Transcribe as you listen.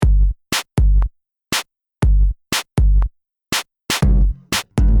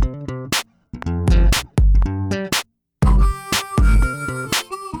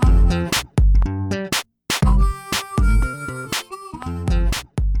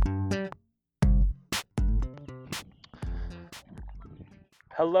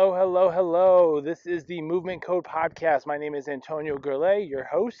Hello, hello, hello. This is the Movement Code Podcast. My name is Antonio Gurley, your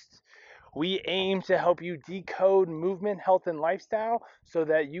host. We aim to help you decode movement, health, and lifestyle so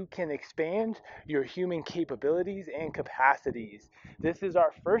that you can expand your human capabilities and capacities. This is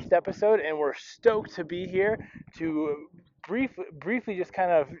our first episode, and we're stoked to be here to briefly just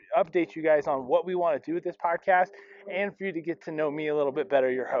kind of update you guys on what we want to do with this podcast and for you to get to know me a little bit better,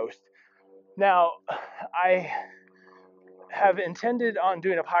 your host. Now, I have intended on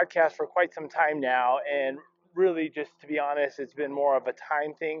doing a podcast for quite some time now, and really, just to be honest, it's been more of a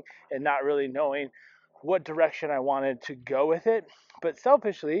time thing and not really knowing what direction I wanted to go with it. But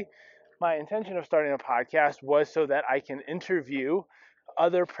selfishly, my intention of starting a podcast was so that I can interview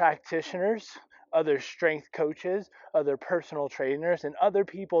other practitioners, other strength coaches, other personal trainers, and other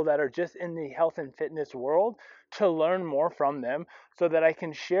people that are just in the health and fitness world to learn more from them so that I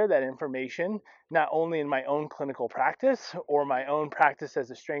can share that information not only in my own clinical practice or my own practice as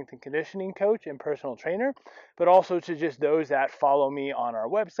a strength and conditioning coach and personal trainer, but also to just those that follow me on our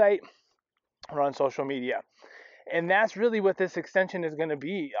website or on social media. And that's really what this extension is going to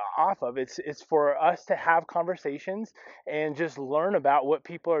be off of. It's for us to have conversations and just learn about what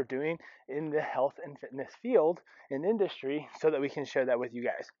people are doing in the health and fitness field and industry so that we can share that with you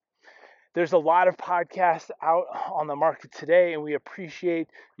guys. There's a lot of podcasts out on the market today, and we appreciate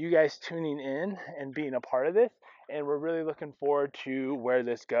you guys tuning in and being a part of this. And we're really looking forward to where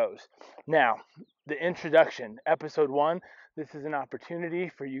this goes. Now, the introduction, episode 1. This is an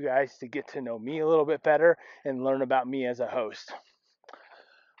opportunity for you guys to get to know me a little bit better and learn about me as a host.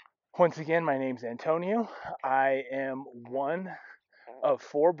 Once again, my name's Antonio. I am one of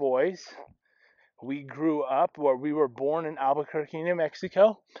 4 boys. We grew up, or we were born in Albuquerque, New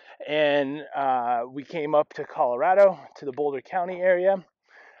Mexico, and we came up to Colorado, to the Boulder County area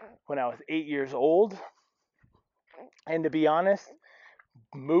when I was 8 years old. And to be honest,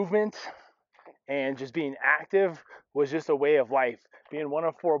 movement and just being active was just a way of life. Being one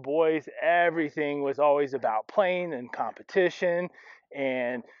of 4 boys, everything was always about playing and competition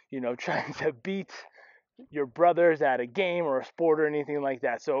and, trying to beat your brothers at a game or a sport or anything like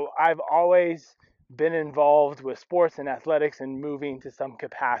that. So I've always been involved with sports and athletics and moving to some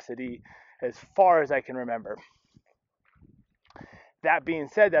capacity as far as I can remember. That being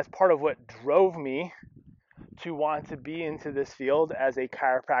said, that's part of what drove me to want to be into this field as a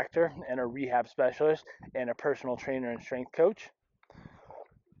chiropractor and a rehab specialist and a personal trainer and strength coach.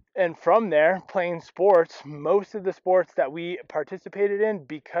 And from there, playing sports, most of the sports that we participated in,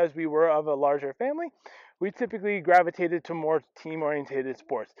 because we were of a larger family, we typically gravitated to more team-oriented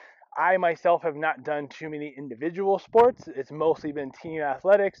sports. I myself have not done too many individual sports. It's mostly been team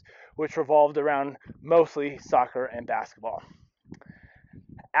athletics, which revolved around mostly soccer and basketball.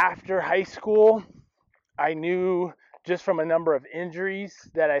 After high school, I knew just from a number of injuries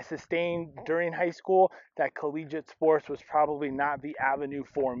that I sustained during high school that collegiate sports was probably not the avenue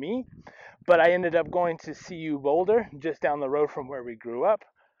for me. But I ended up going to CU Boulder, just down the road from where we grew up,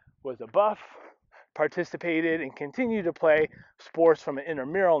 was a buff, participated and continued to play sports from an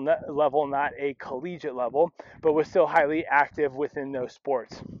intramural level, not a collegiate level, but was still highly active within those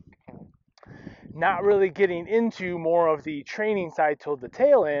sports. Not really getting into more of the training side till the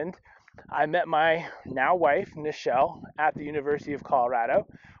tail end, I met my now wife, Nichelle, at the University of Colorado.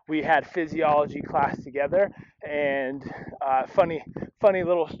 We had physiology class together, and funny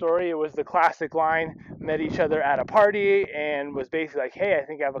little story. It was the classic line, met each other at a party, and was basically like, hey, I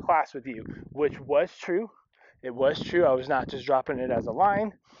think I have a class with you, which was true. It was true. I was not just dropping it as a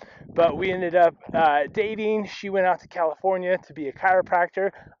line. But we ended up dating. She went out to California to be a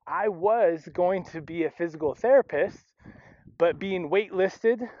chiropractor. I was going to be a physical therapist, but being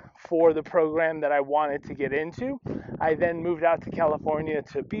waitlisted for the program that I wanted to get into, I then moved out to California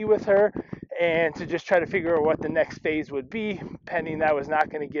to be with her and to just try to figure out what the next phase would be, pending that I was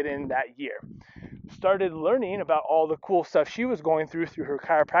not going to get in that year. Started learning about all the cool stuff she was going through her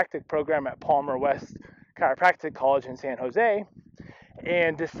chiropractic program at Palmer West Chiropractic College in San Jose,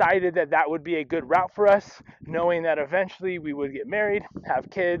 and decided that that would be a good route for us, knowing that eventually we would get married, have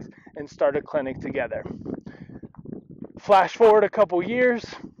kids, and start a clinic together. Flash forward a couple years,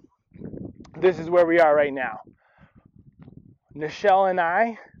 this is where we are right now. Nichelle and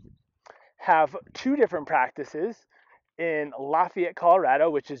I have 2 different practices in Lafayette,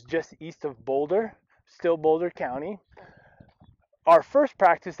 Colorado, which is just east of Boulder, still Boulder County. Our first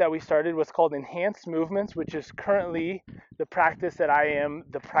practice that we started was called Enhanced Movements, which is currently the practice that I am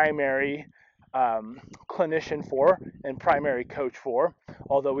the primary clinician for and primary coach for,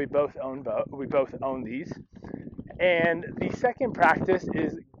 although we both own these. And the second practice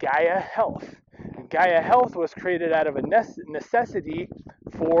is Gaia Health. Gaia Health was created out of a necessity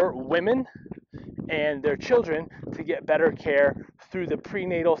for women and their children to get better care through the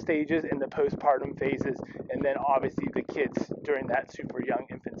prenatal stages and the postpartum phases, and then obviously the kids during that super young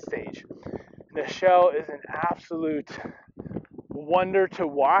infant stage. Nichelle is an absolute wonder to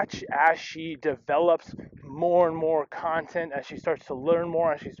watch as she develops more and more content, as she starts to learn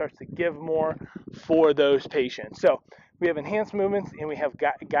more, as she starts to give more for those patients. So we have Enhanced Movements and we have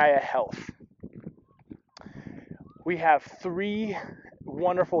Gaia Health. We have 3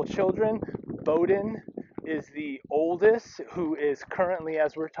 wonderful children. Bowden is the oldest, who is currently,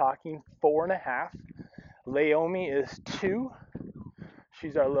 as we're talking, 4.5. Laomi is 2.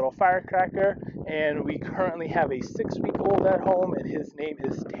 She's our little firecracker. And we currently have a 6-week-old at home, and his name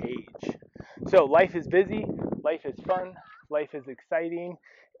is Tage. So life is busy, life is fun, life is exciting,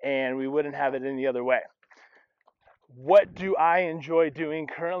 and we wouldn't have it any other way. What do I enjoy doing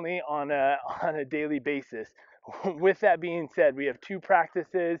currently on a daily basis? With that being said, we have 2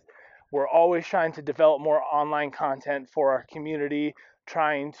 practices. We're always trying to develop more online content for our community,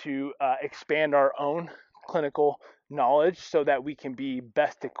 trying to expand our own clinical knowledge so that we can be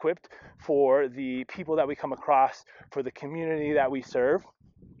best equipped for the people that we come across, for the community that we serve.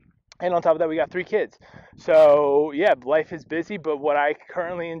 And on top of that, we got 3 kids. So yeah, life is busy, but what I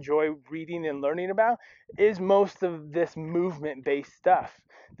currently enjoy reading and learning about is most of this movement-based stuff.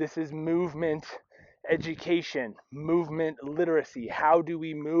 This is movement education, movement literacy. How do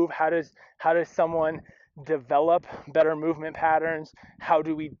we move? How does someone develop better movement patterns? How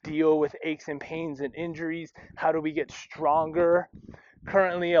do we deal with aches and pains and injuries? How do we get stronger?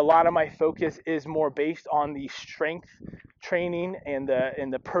 Currently, a lot of my focus is more based on the strength training and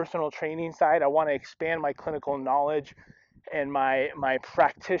the personal training side. I want to expand my clinical knowledge and my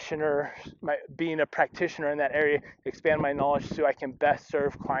practitioner, being a practitioner in that area, expand my knowledge so I can best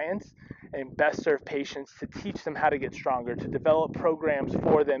serve clients and best serve patients, to teach them how to get stronger, to develop programs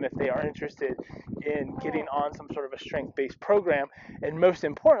for them if they are interested in getting on some sort of a strength-based program, and most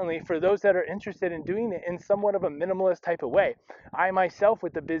importantly, for those that are interested in doing it in somewhat of a minimalist type of way. I myself,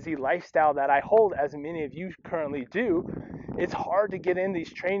 with the busy lifestyle that I hold, as many of you currently do, it's hard to get in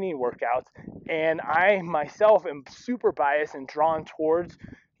these training workouts, and I myself am super biased and drawn towards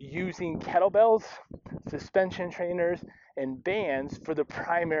using kettlebells, suspension trainers, and bands for the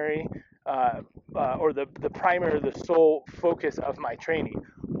primary or the primary, the sole focus of my training.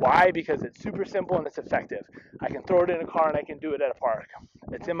 Why? Because it's super simple and it's effective. I can throw it in a car and I can do it at a park.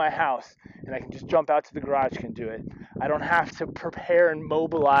 It's in my house and I can just jump out to the garage and do it. I don't have to prepare and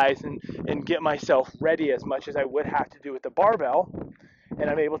mobilize and get myself ready as much as I would have to do with the barbell, and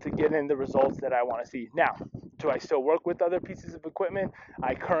I'm able to get in the results that I want to see. Now, do I still work with other pieces of equipment?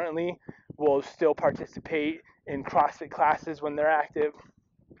 I currently will still participate in CrossFit classes when they're active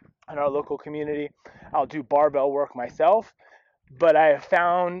in our local community. I'll do barbell work myself, but I have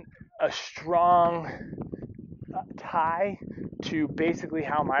found a strong tie to basically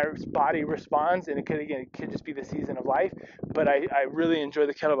how my body responds, and it could just be the season of life, but I really enjoy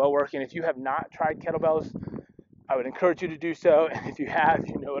the kettlebell work. And if you have not tried kettlebells, I would encourage you to do so, and if you have,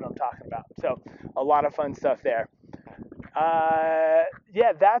 you know what I'm talking about. So a lot of fun stuff there.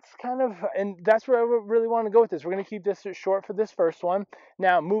 Yeah, that's kind of, and that's where I really want to go with this. We're going to keep this short for this first one.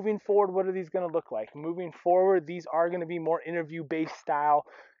 Now, moving forward, what are these going to look like? Moving forward, these are going to be more interview-based style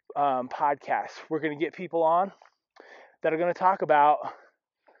podcasts. We're going to get people on that are going to talk about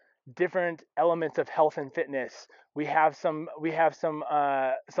different elements of health and fitness. We have some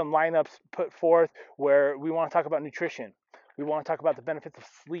lineups put forth where we want to talk about nutrition. We want to talk about the benefits of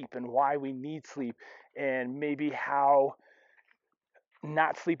sleep and why we need sleep, and maybe how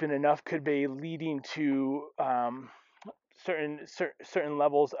not sleeping enough could be leading to certain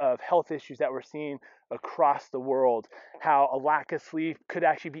levels of health issues that we're seeing across the world. How a lack of sleep could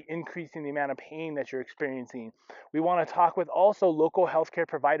actually be increasing the amount of pain that you're experiencing. We want to talk with also local healthcare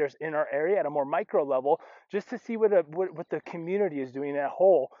providers in our area at a more micro level, just to see what the community is doing at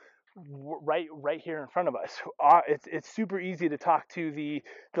whole, right here in front of us. It's super easy to talk to the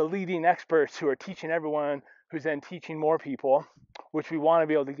leading experts who are teaching everyone, who's then teaching more people, which we want to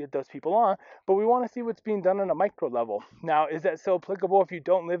be able to get those people on, but we want to see what's being done on a micro level. Now, is that so applicable if you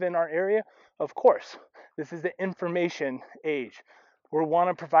don't live in our area? Of course. This is the information age. We want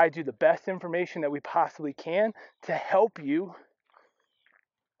to provide you the best information that we possibly can to help you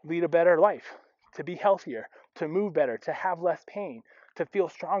lead a better life, to be healthier, to move better, to have less pain, to feel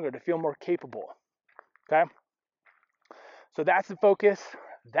stronger, to feel more capable. Okay? So that's the focus.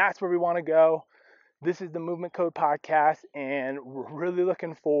 That's where we want to go. This is the Movement Code Podcast, and we're really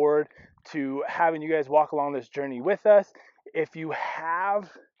looking forward to having you guys walk along this journey with us. If you have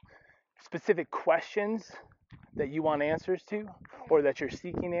specific questions that you want answers to or that you're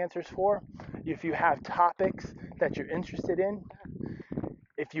seeking answers for, if you have topics that you're interested in,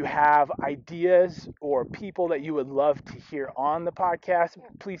 if you have ideas or people that you would love to hear on the podcast,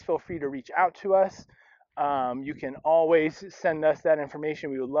 please feel free to reach out to us. You can always send us that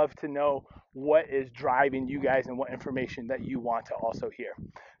information. We would love to know what is driving you guys and what information that you want to also hear.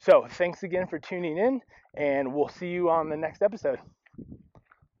 So thanks again for tuning in, and we'll see you on the next episode.